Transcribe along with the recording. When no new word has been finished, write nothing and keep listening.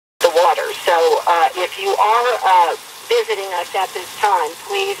if you are visiting us at this time,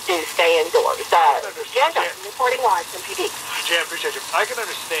 please do stay indoors. Jen, reporting live from PD. Jan, appreciate you. I can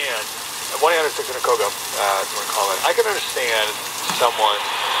understand 1-800-600 KOGO, if you want to call it. I can understand someone's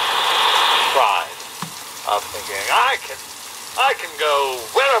pride of thinking, I can go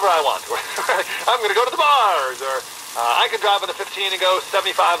wherever I want. I'm going to go to the bars, or I can drive on the 15 and go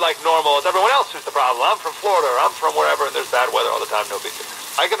 75 like normal. It's everyone else who's the problem. I'm from Florida, or I'm from wherever, and there's bad weather all the time, no big deal.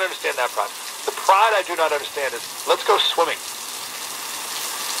 I can understand that pride. The pride I do not understand is, let's go swimming.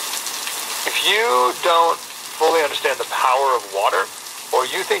 If you don't fully understand the power of water, or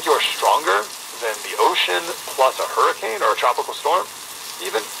you think you're stronger than the ocean plus a hurricane or a tropical storm,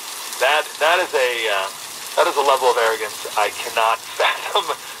 even, that is a level of arrogance I cannot fathom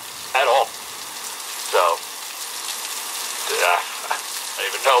at all. So, I don't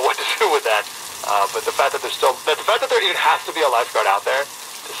even know what to do with that. But the fact that there even has to be a lifeguard out there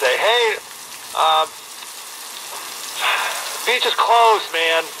to say, hey, beach is closed,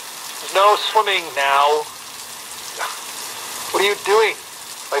 man. There's no swimming now. What are you doing?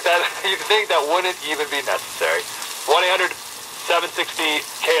 Like that, you'd think that wouldn't even be necessary.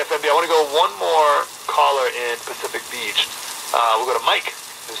 1-800-760-KFMB. I want to go one more caller in Pacific Beach. We'll go to Mike,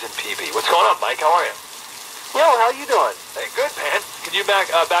 who's in PB. What's going on, Mike? How are you? Yo, how you doing? Hey, good, man. Can you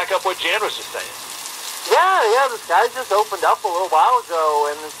back up what Jan was just saying? Yeah, the sky just opened up a little while ago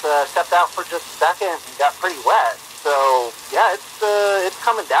and stepped out for just a second and got pretty wet. So, yeah, it's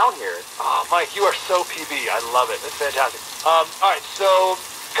coming down here. Oh, Mike, you are so PB. I love it. It's fantastic. All right, so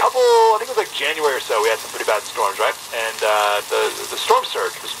I think it was like January or so, we had some pretty bad storms, right? And the storm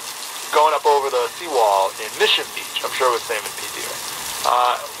surge was going up over the seawall in Mission Beach. I'm sure it was the same in PD,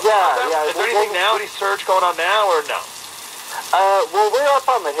 right? Yeah. Is there anything now, any surge going on now, or no? Well, we're up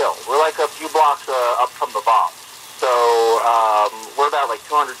on the hill. We're like a few blocks up from the bomb. So we're about like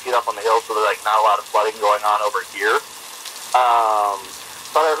 200 feet up on the hill, so there's like not a lot of flooding going on over here.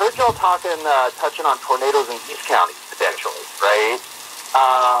 But I heard y'all touching on tornadoes in East County, potentially, right?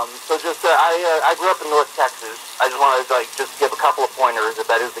 So just, I grew up in North Texas. I just wanted to just give a couple of pointers if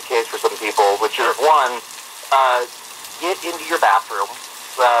that is the case for some people, which is one, get into your bathroom.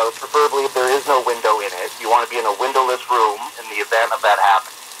 Preferably if there is no window in it. You want to be in a windowless room in the event of that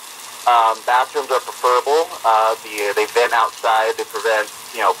happening. Bathrooms are preferable. They vent outside. They prevent,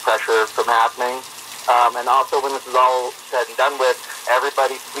 pressure from happening. And also, when this is all said and done with,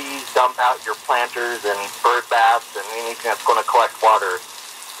 everybody please dump out your planters and bird baths and anything that's going to collect water,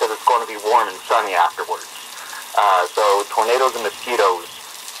 because it's going to be warm and sunny afterwards. So tornadoes and mosquitoes,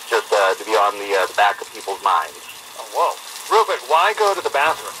 just to be on the back of people's minds. Oh, whoa. Real quick, why go to the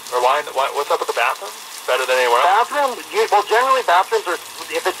bathroom? Or what's up with the bathroom? Better than anywhere else? Well, generally bathrooms are,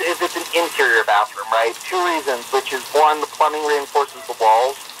 if it's an interior bathroom, right? Two reasons, which is one, the plumbing reinforces the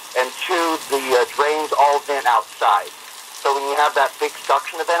walls, and two, the drains all vent outside. So when you have that big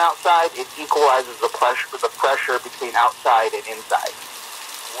suction event outside, it equalizes the pressure between outside and inside.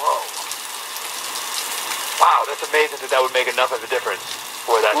 Whoa. Wow, that's amazing that would make enough of a difference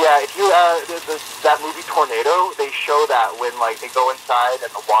for that. Yeah, if you, that movie Tornado, they show that when, they go inside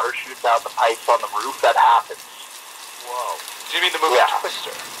and the water shoots out the pipes on the roof, that happens. Whoa. Do you mean the movie Twister?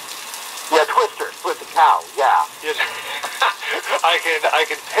 Yeah, Twister, with the cow, yeah. I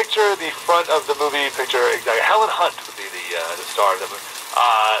can picture the front of the movie picture exactly. Helen Hunt would be the star of the movie.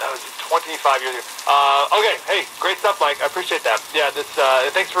 That was 25 years ago. Okay, hey, great stuff, Mike. I appreciate that. Yeah,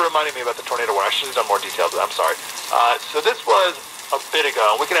 thanks for reminding me about the tornado warning. I should have done more details, but I'm sorry. So this was a bit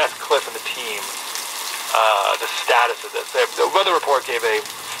ago, and we can ask Cliff and the team the status of this. The weather report gave a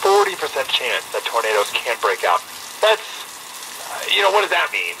 40% chance that tornadoes can't break out. That's, what does that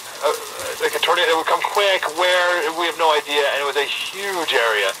mean? Like a tornado, it would come quick, where, we have no idea, and it was a huge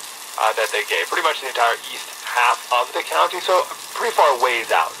area that they gave. Pretty much the entire east half of the county, so pretty far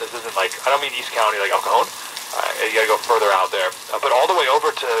ways out. This isn't I don't mean East County like El Cajon. You gotta go further out there. But all the way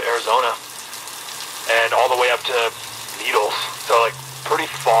over to Arizona, and all the way up to Needles. So pretty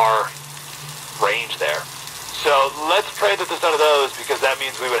far range there. So let's pray that there's none of those, because that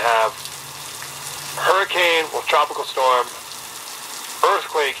means we would have hurricane, tropical storm,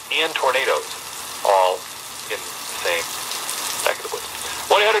 earthquake, and tornadoes all in the same neck of the woods.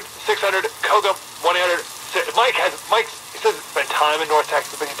 1-800-600-KOGO. 1-800. Mike, he says he spent time in North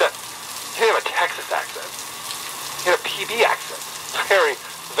Texas, but he doesn't have a Texas accent. He had a PB accent. Very,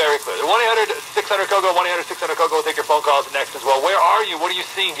 very clear. 1-800-600-KOGO. 1-800-600-KOGO. We'll take your phone calls next as well. Where are you? What are you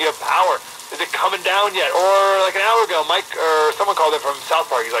seeing? Do you have power? Is it coming down yet? Or like an hour ago, Mike or someone called in from South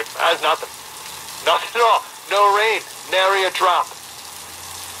Park. He's like, that's nothing. Nothing at all. No rain. Nary a drop.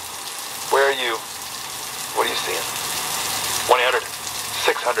 Where are you? What are you seeing?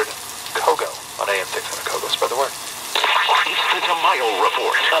 1-800-600 KOGO on AM 600 KOGO. Spread the word. It's the DeMille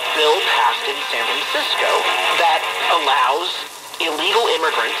Report. A bill passed in San Francisco that allows illegal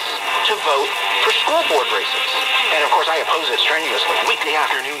immigrants to vote for school board races. And, of course, I oppose it strenuously. Weekday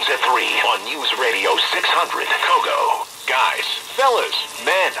afternoons at 3 on News Radio 600 KOGO. Guys, fellas,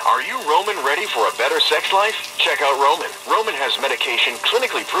 men, are you Roman ready for a better sex life? Check out Roman. Roman has medication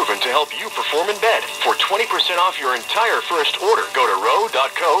clinically proven to help you perform in bed. For 20% off your entire first order, go to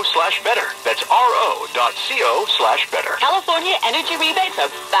ro.co/better. That's ro.co/better. California energy rebates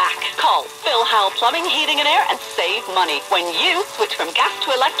are back. Call Phil Howell Plumbing, Heating and Air and save money when you switch from gas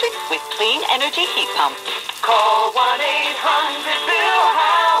to electric with clean energy heat pump. Call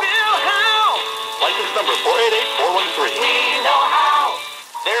 1-800-BILL-HOWELL. Bill Howe! License number 488413. We know how.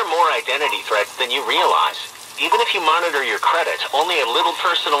 There are more identity threats than you realize. Even if you monitor your credit, only a little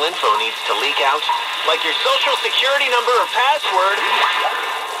personal info needs to leak out, like your social security number or password.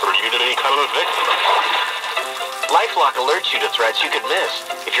 Are you any kind of a victim? LifeLock alerts you to threats you could miss.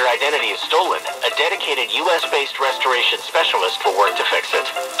 If your identity is stolen, a dedicated U.S.-based restoration specialist will work to fix it.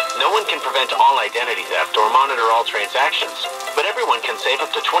 No one can prevent all identity theft or monitor all transactions, but everyone can save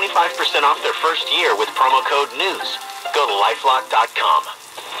up to 25% off their first year with promo code NEWS. Go to LifeLock.com.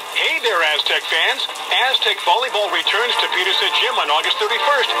 Hey there, Aztec fans. Aztec Volleyball returns to Peterson Gym on August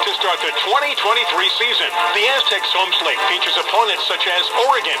 31st to start the 2023 season. The Aztecs home slate features opponents such as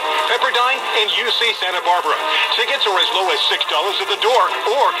Oregon, Pepperdine, and UC Santa Barbara. Tickets are as low as $6 at the door,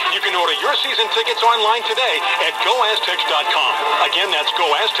 or you can order your season tickets online today at goaztecs.com. Again, that's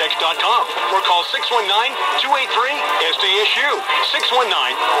goaztecs.com, or call 619-283-SDSU.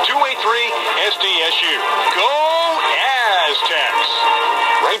 619-283-SDSU. Go Aztecs!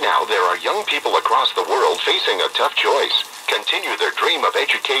 Right now, there are young people across the world facing a tough choice. Continue their dream of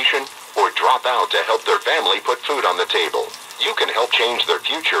education or drop out to help their family put food on the table. You can help change their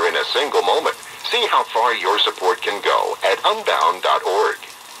future in a single moment. See how far your support can go at unbound.org.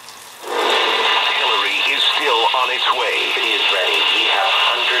 Hillary is still on its way. City is ready. We have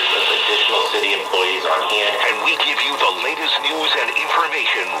hundreds of additional city employees on hand. And we give you the latest news and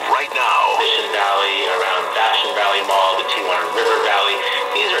information right now. Mission Valley, around Fashion Valley Mall, the Tijuana River Valley.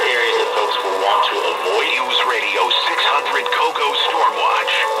 These are areas that folks will want to avoid. News Radio 600 KOGO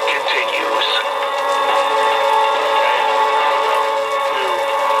Stormwatch continues.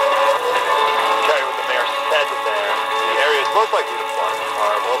 Carry what the mayor said there. The areas most likely to flood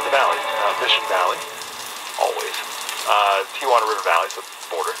are the valleys. Mission Valley, always. Tijuana River Valley, so it's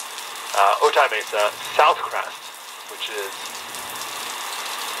the border. Otay Mesa, South Crest, which is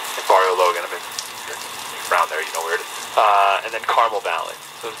in Barrio Logan. I mean, you're around there, you know where it is. And then Carmel Valley.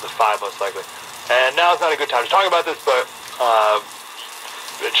 Those are the five most likely. And now is not a good time to talk about this, but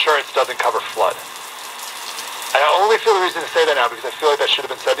insurance doesn't cover flood. I only feel the reason to say that now because I feel like that should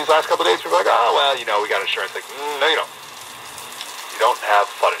have been said these last couple of days. People are like, oh, well, you know, we got insurance. Like, no, you don't. You don't have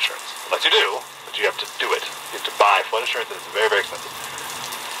flood insurance. Unless you do, but you have to do it. You have to buy flood insurance, and it's very, very expensive.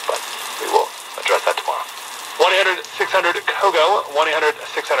 But we will address that tomorrow. 1-800-600-KOGO,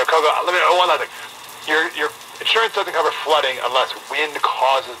 1-800-600-KOGO. Let me know one last thing. Your insurance doesn't cover flooding unless wind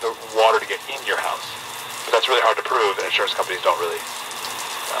causes the water to get in your house. But that's really hard to prove, and insurance companies don't really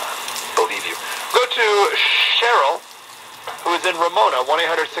believe you. Go to Cheryl, who is in Ramona,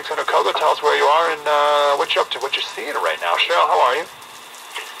 1-800-600-KOGO. Tell us where you are and what you're up to, what you're seeing right now. Cheryl, how are you?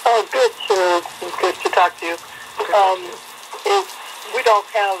 Oh, good, sir. It's good to talk to you. We don't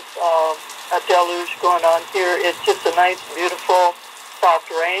have a deluge going on here. It's just a nice, beautiful, soft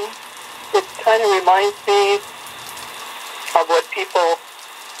rain. It kind of reminds me of what people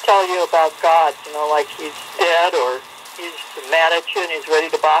tell you about God, you know, like he's dead or he's mad at you and he's ready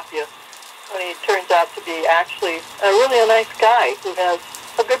to bop you. When he turns out to be actually really a nice guy who has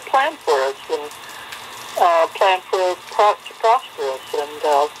a good plan for us and plan to prosper us and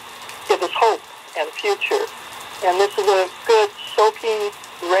give us hope and future. And this is a good soaking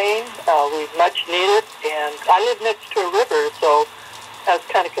rain. We much need it. And I live next to a river, so I was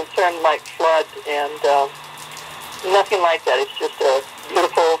kind of concerned it might flood, and nothing like that. It's just a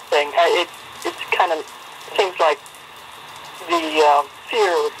beautiful thing. It kind of seems like the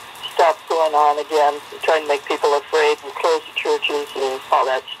fear stuff going on again, trying to make people afraid and close the churches and all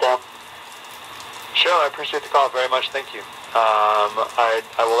that stuff. Cheryl, I appreciate the call very much. Thank you. I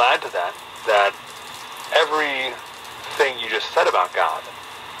will add to that everything you just said about God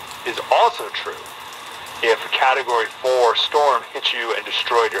is also true if a Category 4 storm hit you and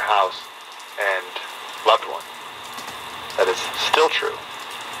destroyed your house and loved one. That is still true,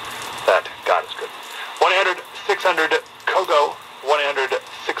 that God is good. 1-800-600-KOGO,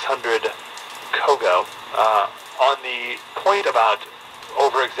 1-800-600-KOGO. On the point about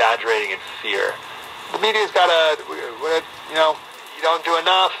over-exaggerating in fear. The media's got to, you know, you don't do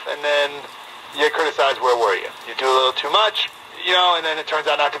enough, and then you get criticized, where were you? You do a little too much, you know, and then it turns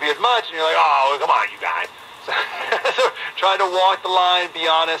out not to be as much, and you're like, oh, come on, you guys. So try to walk the line, be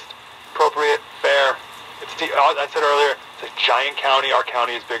honest, appropriate, fair. I said earlier, it's a giant county. Our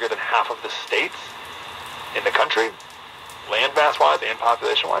county is bigger than half of the states in the country, land mass-wise and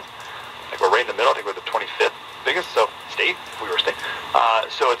population-wise. Like, we're right in the middle. I think we're the 25th biggest, so state, if we were a state.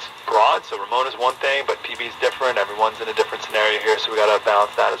 So it's broad, so Ramona's one thing, but PB's different. Everyone's in a different scenario here, so we got to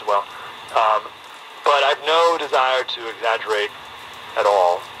balance that as well. But I've no desire to exaggerate at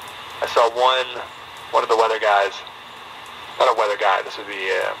all. I saw one of the weather guys, not a weather guy, this would be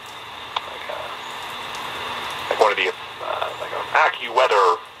like one of the, like an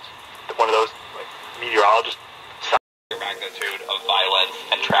AccuWeather, one of those like meteorologists. Magnitude of violence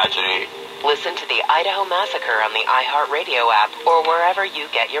and tragedy. Listen to the Idaho Massacre on the iHeartRadio app or wherever you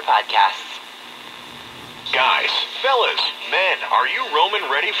get your podcasts. Guys, fellas, men, are you Roman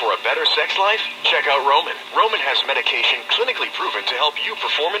ready for a better sex life? Check out Roman. Roman has medication clinically proven to help you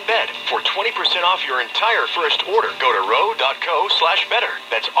perform in bed. For 20% off your entire first order, go to ro.co/better.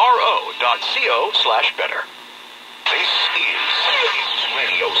 That's ro.co/better. This is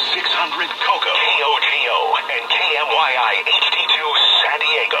Radio 600 KOGO, KOGO, and KMYI HD2 San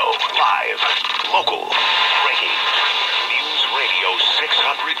Diego. Live, local, breaking. News Radio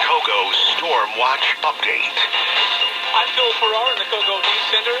 600 KOGO Storm Watch Update. I'm Phil Farrar in the KOGO News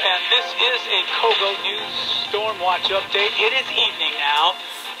Center, and this is a KOGO News Storm Watch Update. It is evening now.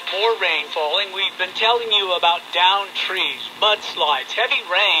 More rain falling. We've been telling you about downed trees, mudslides, heavy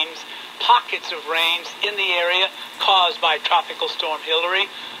rains, pockets of rains in the area caused by Tropical Storm Hillary,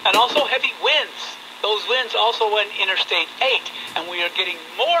 and also heavy winds. Those winds also went Interstate 8, and we are getting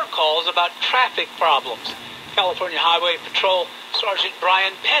more calls about traffic problems. California Highway Patrol Sergeant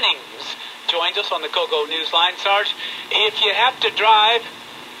Brian Pennings joins us on the KOGO Newsline. Sarge, if you have to drive,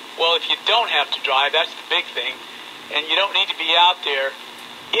 well, if you don't have to drive, that's the big thing, and you don't need to be out there.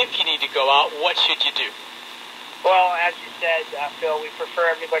 If you need to go out, what should you do? Well, as you said, Phil, we prefer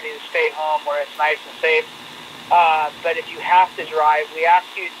everybody to stay home where it's nice and safe. But if you have to drive, we ask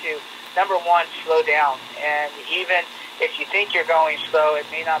you to, number one, slow down. And even if you think you're going slow, it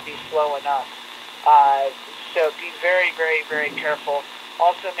may not be slow enough. So be very, very, very careful.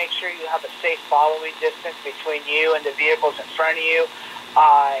 Also, make sure you have a safe following distance between you and the vehicles in front of you.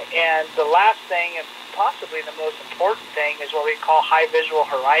 And the last thing, and possibly the most important thing, is what we call high visual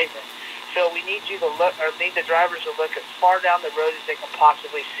horizon. So we need you to look, or need the drivers to look as far down the road as they can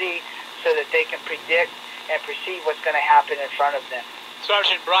possibly see, so that they can predict and perceive what's going to happen in front of them.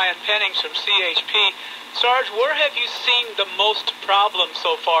 Sergeant Brian Pennings from CHP. Sarge, where have you seen the most problems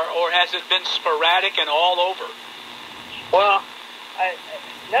so far, or has it been sporadic and all over? Well,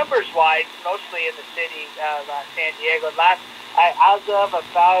 numbers-wise, mostly in the city of San Diego. As of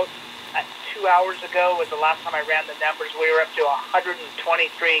about 2 hours ago was the last time I ran the numbers. We were up to 123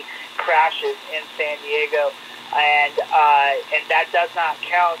 crashes in San Diego, and that does not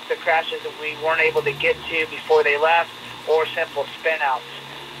count the crashes that we weren't able to get to before they left, or simple spin-outs.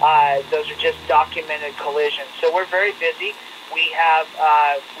 Those are just documented collisions. So we're very busy. We have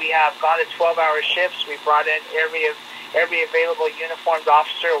gone to 12-hour shifts. We brought in every available uniformed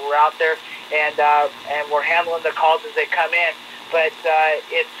officer. We're out there, and we're handling the calls as they come in. But the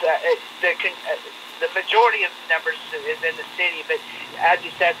majority of the numbers is in the city. But as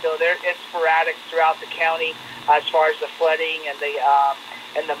you said, Phil, it's sporadic throughout the county as far as the flooding and the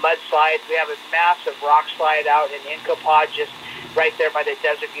mudslides. We have a massive rock slide out in Incopod, just right there by the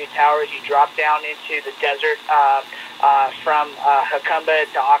Desert View Towers. You drop down into the desert from Jacumba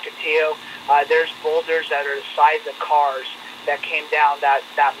to Ocotillo. There's boulders that are the size of cars that came down that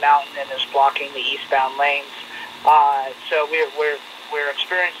mountain and is blocking the eastbound lanes. So we're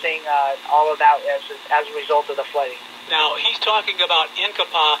experiencing all of that as a result of the flooding. Now, he's talking about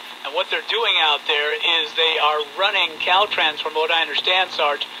Incopah, and what they're doing out there is they are running Caltrans, from what I understand,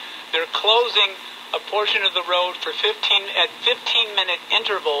 Sarge. They're closing a portion of the road for 15-minute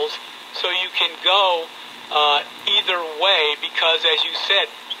intervals, so you can go either way, because, as you said,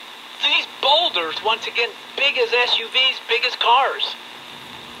 these boulders, once again, big as SUVs, big as cars.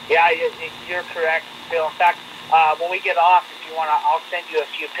 Yeah, you're correct, Phil. In fact, when we get off, if you want, I'll send you a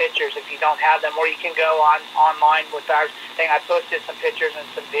few pictures if you don't have them, or you can go online with our thing. I posted some pictures and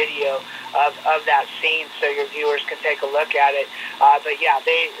some video of that scene, so your viewers can take a look at it. But yeah,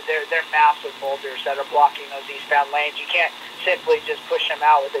 they're massive boulders that are blocking those eastbound lanes. You can't simply just push them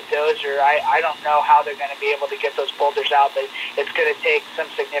out with a dozer. I don't know how they're going to be able to get those boulders out, but it's going to take some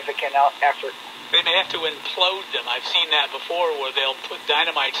significant effort. They may have to implode them. I've seen that before where they'll put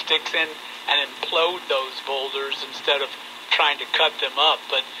dynamite sticks in and implode those boulders instead of trying to cut them up.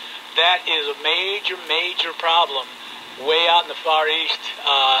 But that is a major, major problem way out in the Far East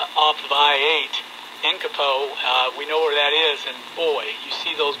off of I-8 in Capo. We know where that is, and boy, you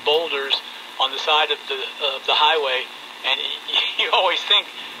see those boulders on the side of the highway, and you always think,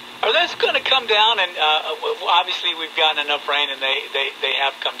 are those going to come down? And obviously we've gotten enough rain, and they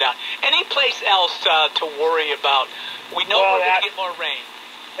have come down. Any place else to worry about? We know we're going to get more rain.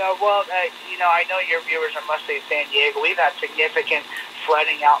 No, well, I know your viewers are mostly in San Diego. We've had significant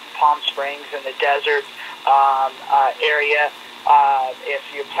flooding out in Palm Springs in the desert area. If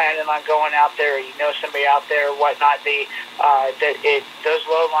you're planning on going out there, or you know somebody out there or whatnot, those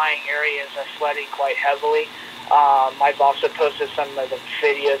low-lying areas are flooding quite heavily. I've also posted some of the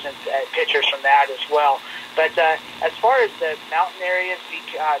videos and pictures from that as well. But as far as the mountain areas, be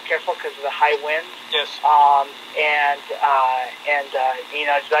careful because of the high winds. Yes.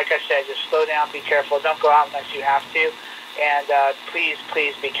 It's like I said, just slow down, be careful. Don't go out unless you have to. And please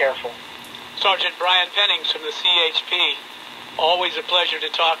be careful. Sergeant Brian Pennings from the CHP. Always a pleasure to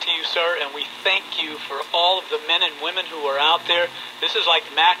talk to you, sir, and we thank you for all of the men and women who are out there. This is like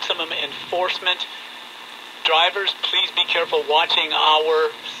maximum enforcement. Drivers, please be careful watching our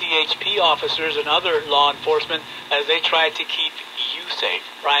CHP officers and other law enforcement as they try to keep you safe.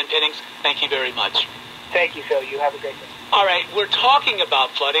 Brian Pennings, thank you very much. Thank you, Phil. You have a great day. All right, we're talking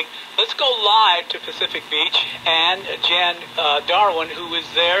about flooding. Let's go live to Pacific Beach and Jan Darwin, who is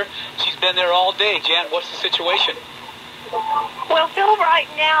there. She's been there all day. Jan, what's the situation? Well, Phil, right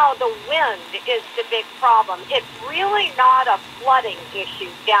now the wind is the big problem. It's really not a flooding issue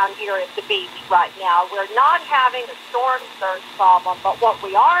down here at the beach right now. We're not having a storm surge problem, but what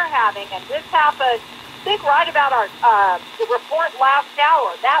we are having, and this happened, I think, right about our the report last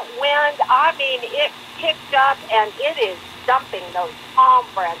hour, that wind, I mean, it picked up and it is dumping those palm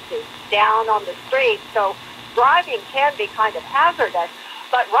branches down on the street, so driving can be kind of hazardous.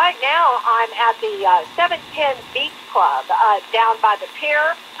 But right now, I'm at the 710 Beach Club down by the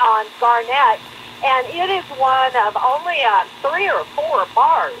pier on Garnett, and it is one of only 3 or 4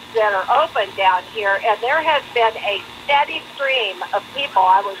 bars that are open down here, and there has been a steady stream of people.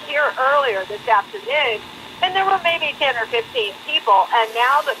 I was here earlier this afternoon, and there were maybe 10 or 15 people, and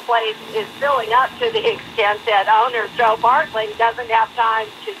now the place is filling up to the extent that owner Joe Bartling doesn't have time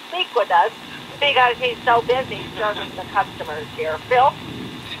to speak with us because he's so busy serving the customers here. Phil?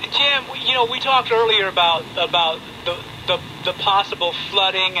 Jim, we talked earlier about the possible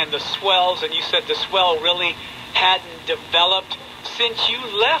flooding and the swells, and you said the swell really hadn't developed. Since you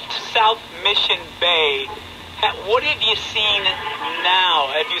left South Mission Bay, what have you seen now?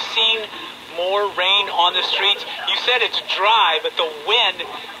 Have you seen more rain on the streets? You said it's dry, but the wind,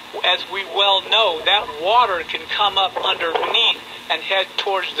 as we well know, that water can come up underneath and head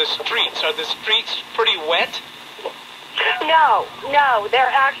towards the streets. Are the streets pretty wet? No,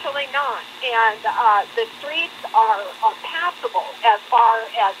 they're actually not. And the streets are passable as far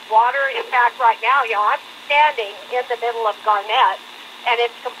as water. In fact, right now, I'm standing in the middle of Garnett, and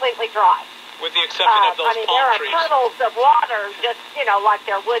it's completely dry. With the exception of those palm trees. There are puddles of water, just, like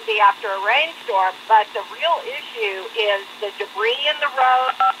there would be after a rainstorm. But the real issue is the debris in the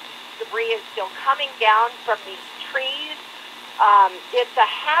road. Debris is still coming down from these trees. It's a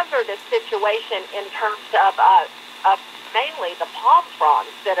hazardous situation in terms of mainly the palm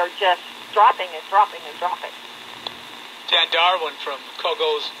fronds that are just dropping and dropping and dropping. Jan Darwin from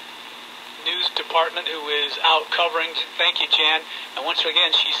KOGO's news department, who is out covering. Thank you, Jan. And once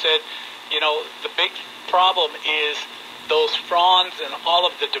again, she said, the big problem is those fronds and all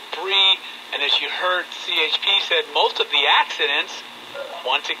of the debris. And as you heard, CHP said most of the accidents,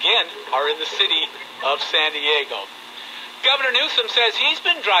 once again, are in the city of San Diego. Governor Newsom says he's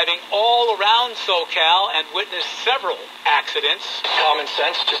been driving all around SoCal and witnessed several accidents. Common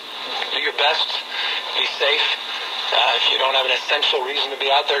sense, just do your best, be safe. If you don't have an essential reason to be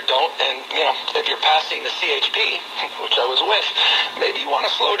out there, don't. And, if you're passing the CHP, which I was with, maybe you want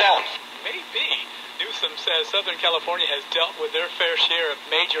to slow down. Maybe. Newsom says Southern California has dealt with their fair share of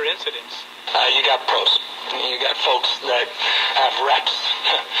major incidents. You got pros. You got folks that have reps.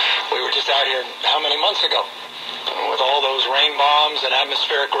 We were just out here how many months ago? With all those rain bombs and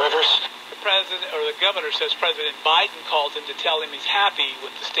atmospheric rivers. The governor says President Biden called him to tell him he's happy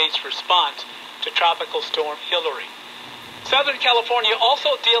with the state's response to Tropical Storm Hillary. Southern California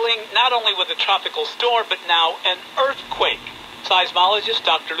also dealing not only with a tropical storm, but now an earthquake. Seismologist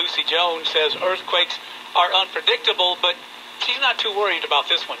Dr. Lucy Jones says earthquakes are unpredictable, but she's not too worried about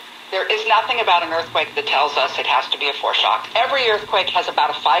this one. There is nothing about an earthquake that tells us it has to be a foreshock. Every earthquake has about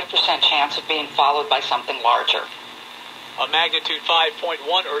a 5% chance of being followed by something larger. A magnitude 5.1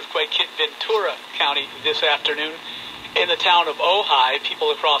 earthquake hit Ventura County this afternoon. In the town of Ojai,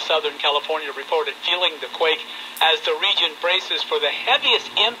 people across Southern California reported feeling the quake as the region braces for the heaviest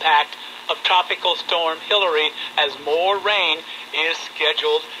impact of Tropical Storm Hillary as more rain is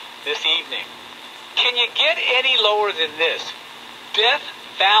scheduled this evening. Can you get any lower than this? Death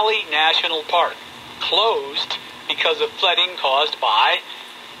Valley National Park closed because of flooding caused by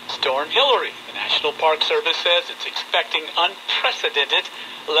Storm Hillary. The National Park Service says it's expecting unprecedented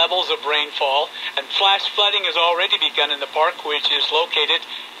levels of rainfall, and flash flooding has already begun in the park, which is located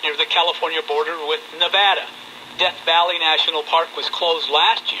near the California border with Nevada. Death Valley National Park was closed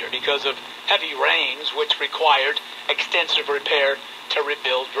last year because of heavy rains, which required extensive repair to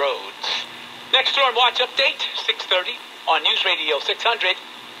rebuild roads. Next Storm Watch update, 6:30 on News Radio 600,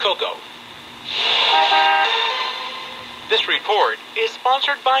 KOGO. This report is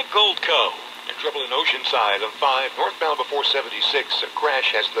sponsored by Goldco. In trouble in Oceanside on 5 northbound before 76. A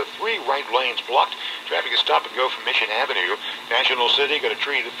crash has the 3 right lanes blocked. Traffic is stop and go from Mission Avenue. National City got a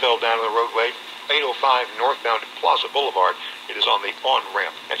tree that fell down on the roadway. 805 northbound Plaza Boulevard. It is on the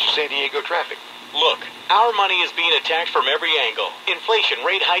on-ramp. That's your San Diego traffic. Look, our money is being attacked from every angle. Inflation,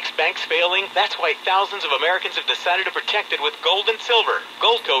 rate hikes, banks failing. That's why thousands of Americans have decided to protect it with gold and silver.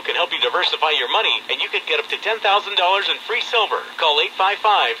 Goldco can help you diversify your money, and you could get up to $10,000 in free silver. Call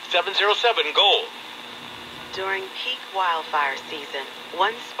 855-707-GOLD. During peak wildfire season,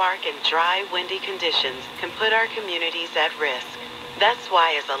 one spark in dry, windy conditions can put our communities at risk. That's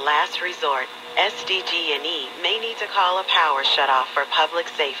why, as a last resort, SDG&E may need to call a power shutoff for public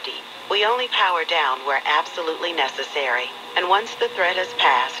safety. We only power down where absolutely necessary. And once the threat has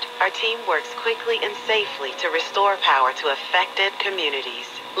passed, our team works quickly and safely to restore power to affected communities.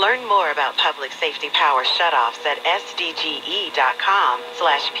 Learn more about public safety power shutoffs at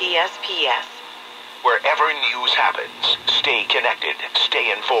sdge.com/PSPS. Wherever news happens, stay connected,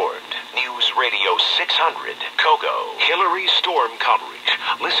 stay informed. News Radio 600, KOGO. Hillary storm coverage.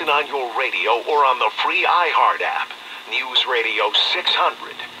 Listen on your radio or on the free iHeart app. News Radio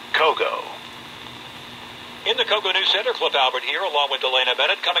 600, KOGO. In the KOGO News Center, Cliff Albert here, along with Delana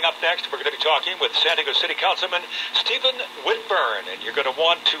Bennett. Coming up next, we're going to be talking with San Diego City Councilman Stephen Whitburn, and you're going to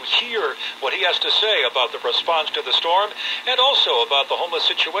want to hear what he has to say about the response to the storm and also about the homeless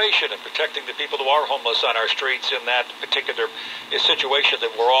situation and protecting the people who are homeless on our streets in that particular situation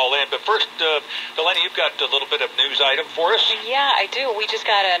that we're all in. But first, Delana, you've got a little bit of news item for us. Yeah, I do. We just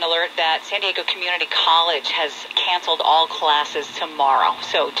got an alert that San Diego Community College has canceled all classes tomorrow.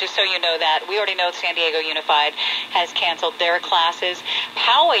 So just so you know that, we already know San Diego Unified has canceled their classes.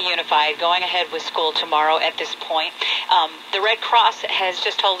 Poway Unified going ahead with school tomorrow at this point. The Red Cross has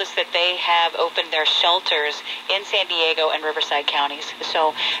just told us that they have opened their shelters in San Diego and Riverside counties.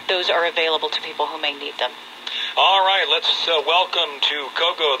 So those are available to people who may need them. All right, let's welcome to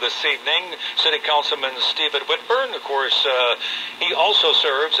KOGO this evening City Councilman Stephen Whitburn. Of course, he also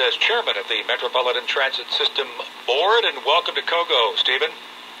serves as chairman of the Metropolitan Transit System Board. And welcome to KOGO, Stephen.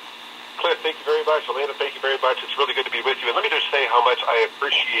 Cliff, thank you very much. Elena, thank you very much. It's really good to be with you. And let me just say how much I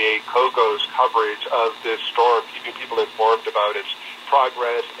appreciate KOGO's coverage of this storm, keeping people informed about its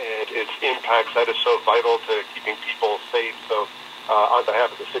progress and its impacts. That is so vital to keeping people safe. So on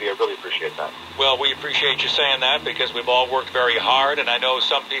behalf of the city, I really appreciate that. Well, we appreciate you saying that because we've all worked very hard, and I know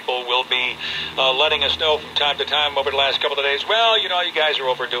some people will be letting us know from time to time over the last couple of days, well, you know, you guys are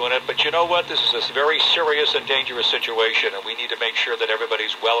overdoing it, but you know what? This is a very serious and dangerous situation, and we need to make sure that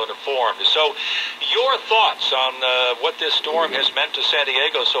everybody's well informed. So your thoughts on what this storm has meant to San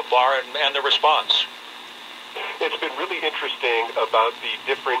Diego so far and the response? It's been really interesting about the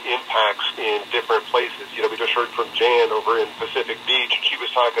different impacts in different places. You know, we just heard from Jan over in Pacific Beach. She was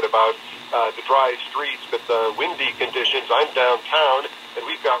talking about the dry streets, but the windy conditions. I'm downtown, and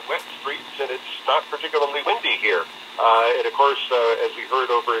we've got wet streets, and it's not particularly windy here. And, of course, as we heard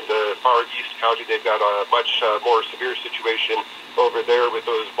over in the far east county, they've got a much more severe situation over there with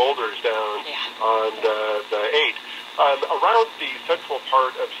those boulders down on the 8th. Around the central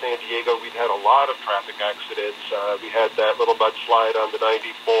part of San Diego, we've had a lot of traffic accidents. We had that little mudslide on the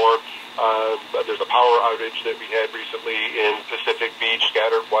 94. There's a power outage that we had recently in Pacific Beach,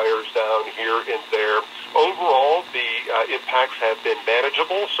 scattered wires down here and there. Overall, the impacts have been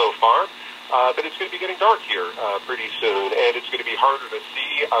manageable so far, but it's going to be getting dark here pretty soon, and it's going to be harder to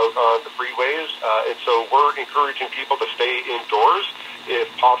see out on the freeways, and so we're encouraging people to stay indoors if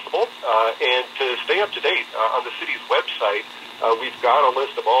possible, and to stay up to date on the city's website. We've got a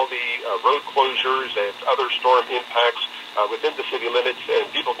list of all the road closures and other storm impacts within the city limits,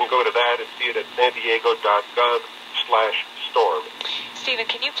 and people can go to sandiego.gov/storm. Stephen,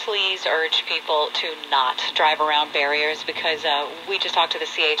 can you please urge people to not drive around barriers? Because we just talked to the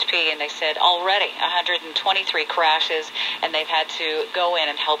CHP, and they said already 123 crashes, and they've had to go in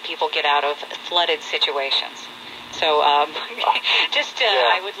and help people get out of flooded situations. So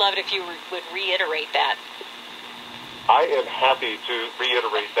I would love it if you would reiterate that. I am happy to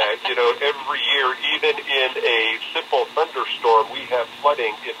reiterate that. You know, every year, even in a simple thunderstorm, we have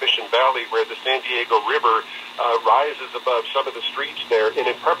flooding in Mission Valley where the San Diego River rises above some of the streets there. And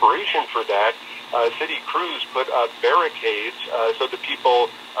in preparation for that, city crews put up barricades so that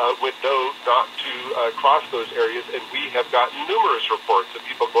people would know not to cross those areas. And we have gotten numerous reports of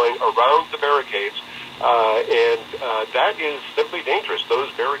people going around the barricades, and that is simply dangerous.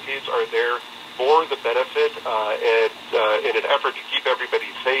 Those barricades are there for the benefit and in an effort to keep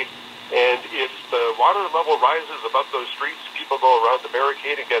everybody safe. And if the water level rises above those streets, people go around the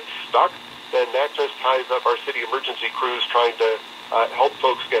barricade and get stuck, then that just ties up our city emergency crews trying to help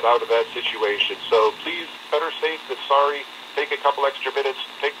folks get out of that situation. So please, better safe than sorry. Take a couple extra minutes,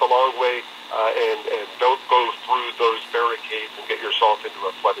 take the long way, and don't go through those barricades and get yourself into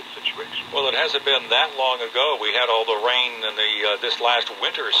a flooded situation. Well, it hasn't been that long ago. We had all the rain in this last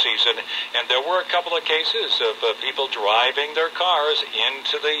winter season, and there were a couple of cases of people driving their cars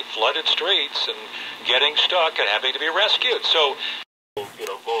into the flooded streets and getting stuck and having to be rescued. So, you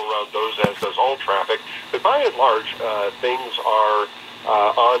know, go around those as does all traffic. But by and large, things are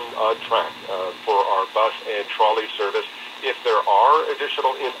on track for our bus and trolley service. If there are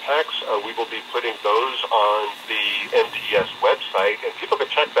additional impacts, we will be putting those on the MTS website, and people can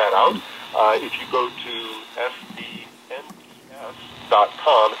check that out if you go to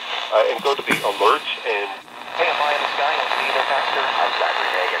fdmts.com and go to the alerts and... Hey, am I in the sky and see the faster? I'm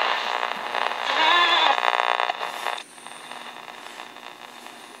Zachary Hagan.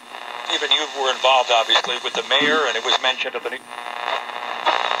 Even you were involved, obviously, with the mayor, and it was mentioned of the new...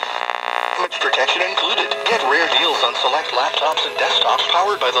 Protection included. Get rare deals on select laptops and desktops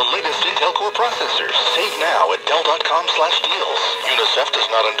powered by the latest Intel Core processors. Save now at Dell.com/deals. UNICEF does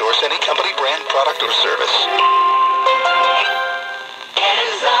not endorse any company, brand, product, or service.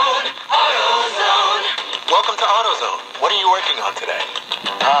 AutoZone. Welcome to AutoZone. What are you working on today?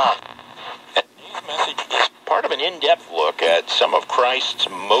 Today's message is part of an in-depth look at some of Christ's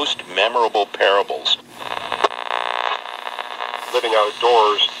most memorable parables. Living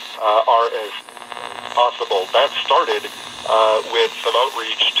outdoors are as possible. That started with some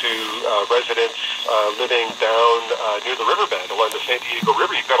outreach to residents living down near the riverbed along the San Diego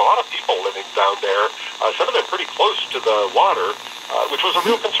River. You've got a lot of people living down there, some of them pretty close to the water, which was a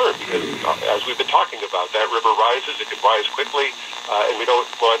real concern because, as we've been talking about, that river rises, it can rise quickly, and we don't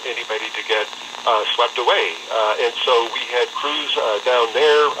want anybody to get swept away. And so we had crews down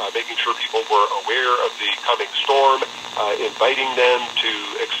there making sure people were aware of the coming storm, inviting them to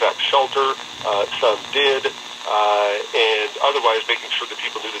accept shelter. Some did, and otherwise making sure that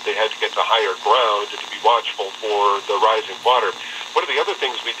people knew that they had to get to higher ground and to be watchful for the rising water. One of the other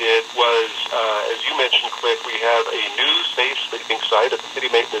things we did was, as you mentioned, Cliff, we have a new safe sleeping site at the City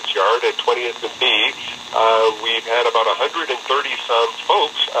Maintenance Yard at 20th and B. We've had about 130-some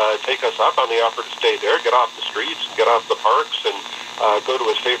folks take us up on the offer to stay there, get off the streets, get off the parks, and go to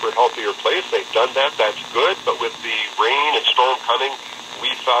a safer, healthier place. They've done that. That's good. But with the rain and storm coming,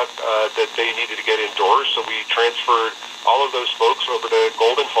 we thought that they needed to get indoors, so we transferred all of those folks over to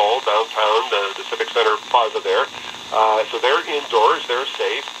Golden Hall downtown, the Civic Center Plaza there. So they're indoors, they're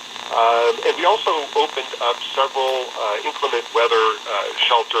safe. And we also opened up several inclement weather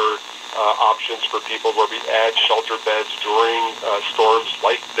shelter options for people where we add shelter beds during storms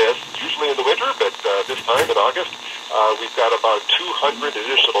like this, usually in the winter, but this time in August. We've got about 200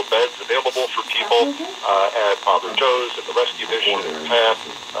 additional beds available for people at Father Joe's, at the Rescue Mission, at the Path.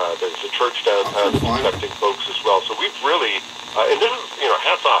 There's a church downtown that's accepting folks as well. So we've really, and this is, you know,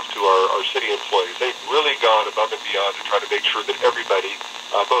 hats off to our city employees. They've really gone above and beyond to try to make sure that everybody,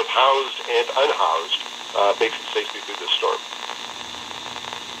 both housed and unhoused, makes it safely through this storm.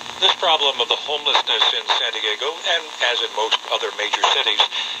 This problem of the homelessness in San Diego, and as in most other major cities,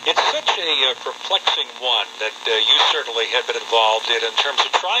 it's such a perplexing one that you certainly have been involved in terms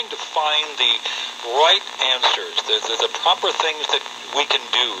of trying to find the right answers, the proper things that we can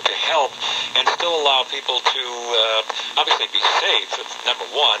do to help and still allow people to obviously be safe, number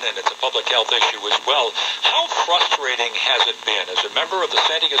one, and it's a public health issue as well. How frustrating has it been as a member of the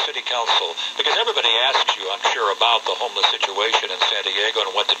San Diego City Council, because everybody asks you, I'm sure, about the homeless situation in San Diego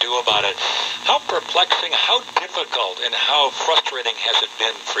and what to do about it. How perplexing, how difficult, and how frustrating has it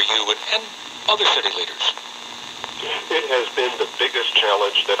been for you and other city leaders? It has been the biggest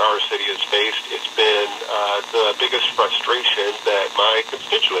challenge that our city has faced. It's been the biggest frustration that my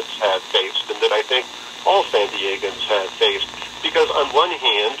constituents have faced and that I think all San Diegans have faced. Because on one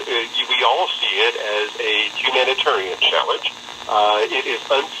hand, we all see it as a humanitarian challenge. It is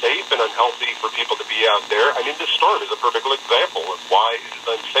unsafe and unhealthy for people to be out there. I mean, this storm is a perfect example of why it is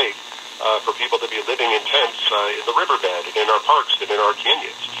unsafe for people to be living in tents in the riverbed and in our parks and in our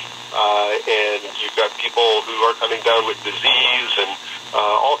canyons. And you've got people who are coming down with disease and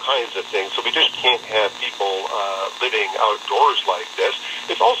all kinds of things. So we just can't have people living outdoors like this.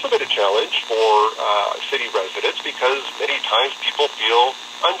 It's also been a challenge for city residents because many times people feel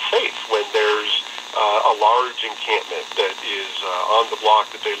unsafe when there's a large encampment that is on the block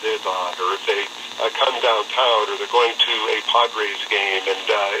that they live on, or if they come downtown or they're going to a Padres game and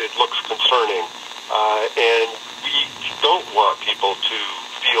it looks concerning. And we don't want people to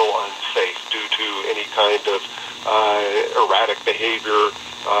feel unsafe due to any kind of erratic behavior.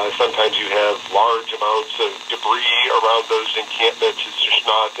 Sometimes you have large amounts of debris around those encampments. It's just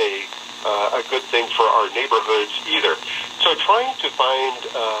not a good thing for our neighborhoods either. So trying to find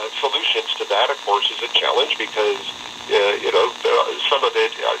solutions to that, of course, is a challenge because, some of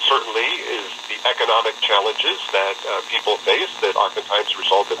it certainly is the economic challenges that people face that oftentimes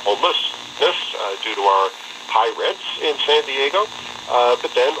result in homelessness due to our high rents in San Diego.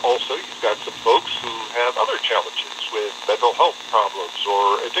 But then also you've got some folks who have other challenges with mental health problems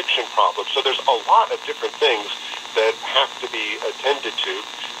or addiction problems. So there's a lot of different things that have to be attended to.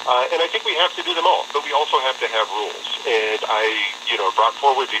 And I think we have to do them all, but we also have to have rules. And I, brought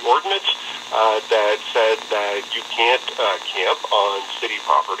forward the ordinance that said that you can't camp on city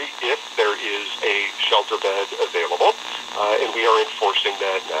property if there is a shelter bed available, and we are enforcing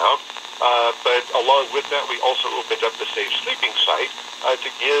that now. But along with that, we also opened up the safe sleeping site to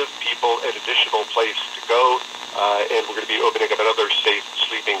give people an additional place to go, and we're going to be opening up another safe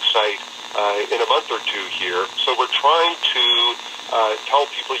sleeping site in a month or two here. So we're trying to tell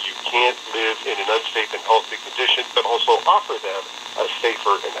people you can't live in an unsafe and healthy condition, but also offer them a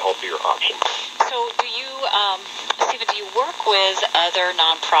safer and healthier option. So do you, Stephen, do you work with other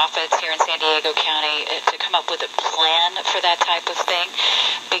nonprofits here in San Diego County to come up with a plan for that type of thing?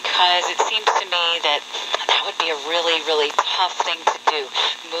 Because it seems to me that that would be a really, really tough thing to do,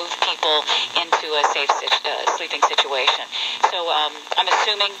 move people into a safe sleeping situation. So I'm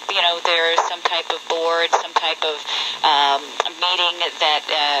assuming, there's some type of board, some type of meeting that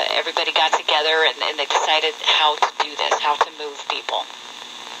everybody got together and they decided how to do this, how to move people.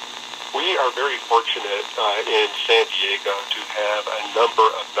 We are very fortunate in San Diego to have a number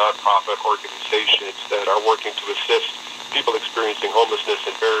of nonprofit organizations that are working to assist people experiencing homelessness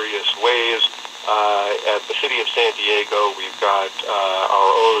in various ways. At the City of San Diego, we've got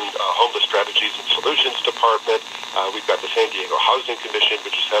our own Homeless Strategies and Solutions Department. We've got the San Diego Housing Commission,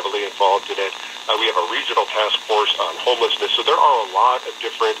 which is heavily involved in it. We have a regional task force on homelessness. So there are a lot of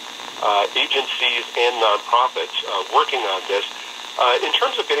different agencies and nonprofits working on this. In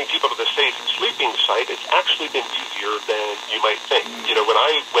terms of getting people to the safe sleeping site, it's actually been easier than you might think. When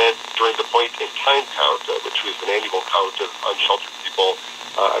I went during the point-in-time count, which was an annual count of unsheltered people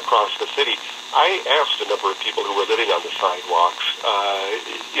across the city, I asked a number of people who were living on the sidewalks,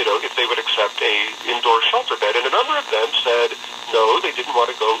 if they would accept a indoor shelter bed, and a number of them said no, they didn't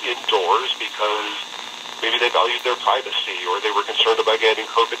want to go indoors because maybe they valued their privacy, or they were concerned about getting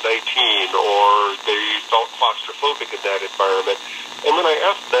COVID-19, or they felt claustrophobic in that environment. And then I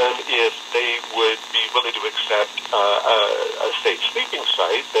asked them if they would be willing to accept a safe sleeping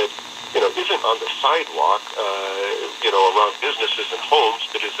site that, isn't on the sidewalk, around businesses and homes,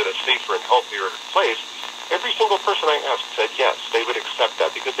 but is in a safer and healthier place. Every single person I asked said yes, they would accept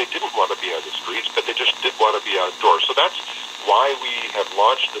that because they didn't want to be on the streets, but they just did want to be outdoors. So that's why we have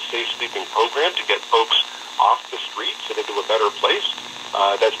launched the Safe Sleeping Program, to get folks off the streets and into a better place.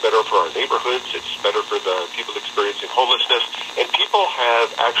 That's better for our neighborhoods. It's better for the people experiencing homelessness. And people have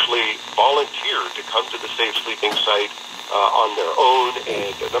actually volunteered to come to the Safe Sleeping site on their own,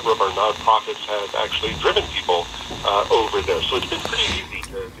 and a number of our nonprofits have actually driven people over there. So it's been pretty easy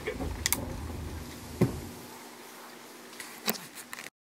to get